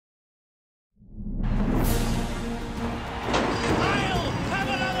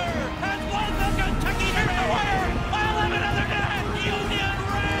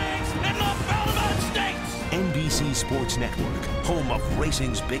Sports Network, home of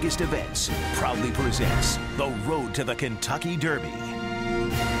racing's biggest events, proudly presents The Road to the Kentucky Derby.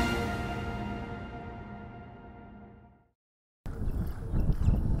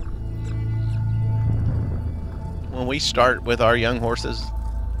 When we start with our young horses,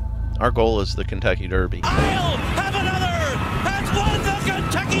 our goal is the Kentucky Derby. I'll have another has won the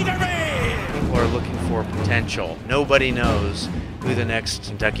Kentucky Derby! People are looking for potential. Nobody knows who the next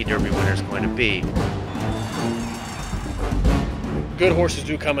Kentucky Derby winner is going to be. Good horses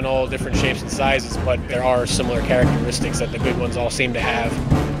do come in all different shapes and sizes, but there are similar characteristics that the good ones all seem to have.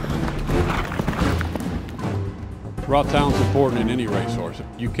 Raw talent's important in any racehorse.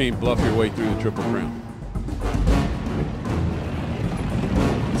 You can't bluff your way through the Triple Crown.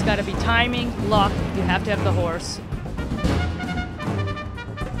 It's got to be timing, luck. You have to have the horse.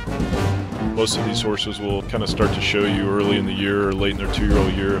 Most of these horses will kind of start to show you early in the year or late in their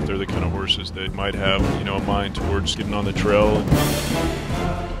 2-year-old year if they're the kind of horses that might have, a mind towards getting on the trail.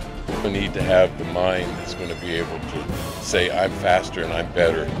 We need to have the mind that's going to be able to say, I'm faster and I'm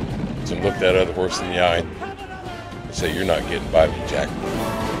better. So look that other horse in the eye and say, you're not getting by me, Jack.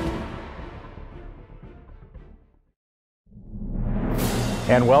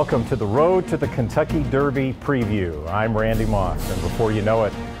 And welcome to the Road to the Kentucky Derby preview. I'm Randy Moss, and before you know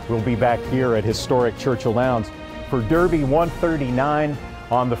it, we'll be back here at historic Churchill Downs for Derby 139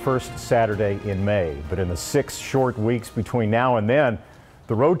 on the first Saturday in May. But in the 6 short weeks between now and then,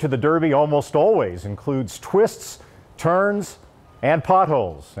 the road to the Derby almost always includes twists, turns, and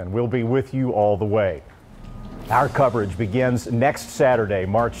potholes, and we'll be with you all the way. Our coverage begins next Saturday,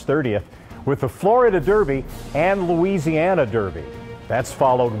 March 30th, with the Florida Derby and Louisiana Derby. That's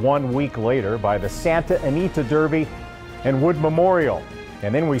followed 1 week later by the Santa Anita Derby and Wood Memorial.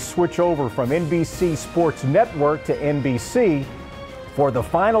 And then we switch over from NBC Sports Network to NBC for the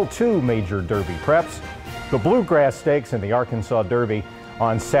final 2 major Derby preps, the Bluegrass Stakes and the Arkansas Derby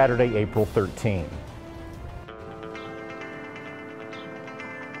on Saturday, April 13.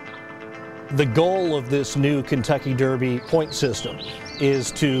 The goal of this new Kentucky Derby point system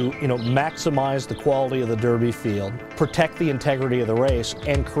is to, maximize the quality of the Derby field, protect the integrity of the race,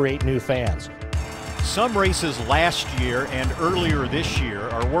 and create new fans. Some races last year and earlier this year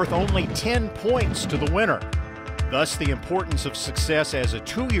are worth only 10 points to the winner. Thus, the importance of success as a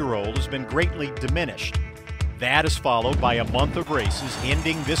 2-year-old has been greatly diminished. That is followed by a month of races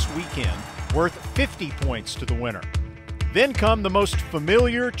ending this weekend worth 50 points to the winner. Then come the most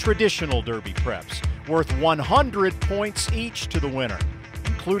familiar traditional Derby preps, worth 100 points each to the winner.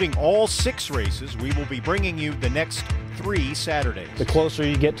 Including all 6 races, we will be bringing you the next 3 Saturdays. The closer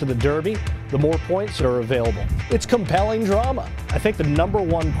you get to the Derby, the more points are available. It's compelling drama. I think the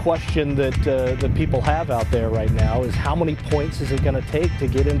 #1 question that people have out there right now is how many points is it going to take to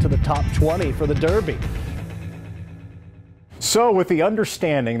get into the top 20 for the Derby? So with the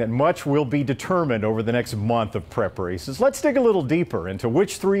understanding that much will be determined over the next month of prep races, let's dig a little deeper into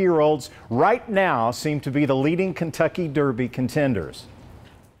which 3-year-olds right now seem to be the leading Kentucky Derby contenders.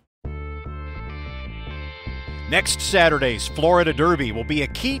 Next Saturday's Florida Derby will be a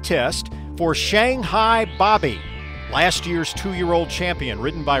key test for Shanghai Bobby, last year's 2-year-old champion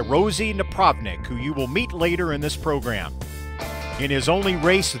ridden by Rosie Napravnik, who you will meet later in this program. In his only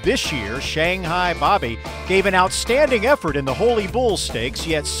race this year, Shanghai Bobby gave an outstanding effort in the Holy Bull Stakes,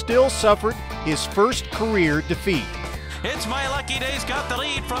 yet still suffered his first career defeat. It's My Lucky Day's got the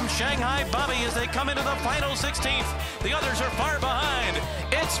lead from Shanghai Bobby as they come into the final 16th. The others are far behind.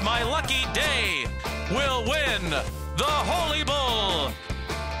 It's My Lucky Day will win the Holy Bull.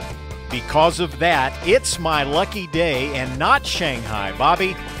 Because of that, It's My Lucky Day and not Shanghai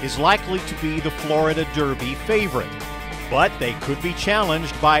Bobby is likely to be the Florida Derby favorite. But they could be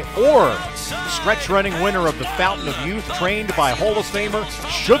challenged by Orb, stretch-running winner of the Fountain of Youth, trained by Hall of Famer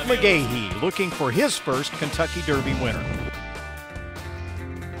Shug McGahee, looking for his first Kentucky Derby winner.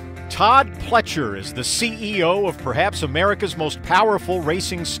 Todd Pletcher is the CEO of perhaps America's most powerful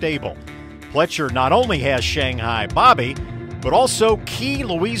racing stable. Pletcher not only has Shanghai Bobby, but also key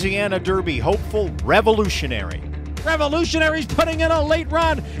Louisiana Derby hopeful Revolutionary. Revolutionary's putting in a late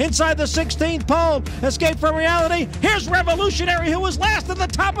run inside the 16th pole. Escape from reality. Here's Revolutionary, who was last at the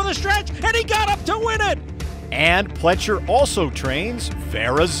top of the stretch, and he got up to win it. And Pletcher also trains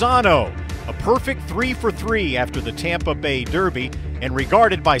Verrazano, a perfect 3 for 3 after the Tampa Bay Derby, and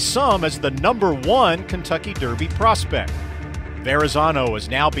regarded by some as the #1 Kentucky Derby prospect. Verrazano is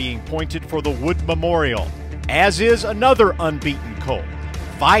now being pointed for the Wood Memorial, as is another unbeaten colt,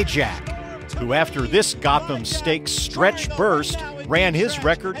 Vijack, who after this Gotham Stakes stretch burst ran his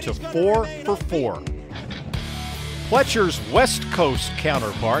record to 4 for 4. Pletcher's West Coast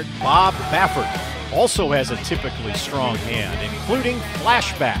counterpart, Bob Baffert, also has a typically strong hand, including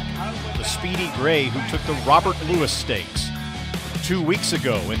Flashback, the speedy gray who took the Robert Lewis Stakes. 2 weeks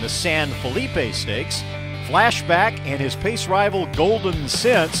ago in the San Felipe Stakes, Flashback and his pace rival Golden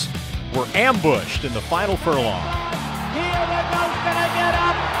Sense were ambushed in the final furlong. Here the Ghost gonna get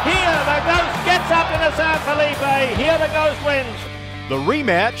up! Here the Ghost gets up in the San Felipe! Here the Ghost wins! The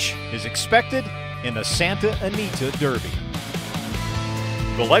rematch is expected in the Santa Anita Derby.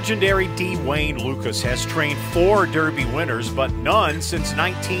 The legendary D. Wayne Lucas has trained 4 Derby winners, but none since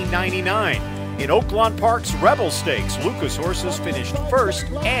 1999. In Oaklawn Park's Rebel Stakes, Lucas horses finished first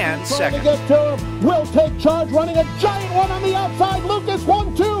and second. Trying to get to him. Will Take Charge running a giant one on the outside. Lucas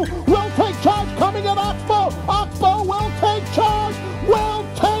 1-2. Will Take Charge coming at Oxbow. Oxbow will take charge. Will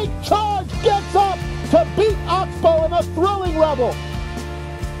Take Charge gets up to beat Oxbow in a thrilling Rebel.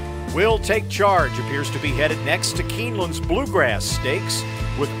 Will Take Charge appears to be headed next to Keeneland's Bluegrass Stakes,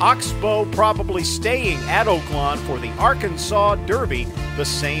 with Oxbow probably staying at Oaklawn for the Arkansas Derby the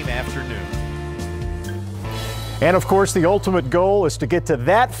same afternoon. And of course, the ultimate goal is to get to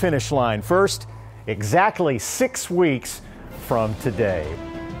that finish line first, exactly 6 weeks from today.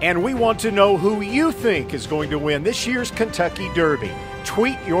 And we want to know who you think is going to win this year's Kentucky Derby.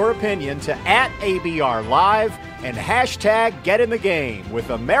 Tweet your opinion to @ABR Live and hashtag Get in the Game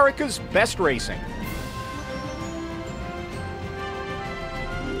with America's Best Racing.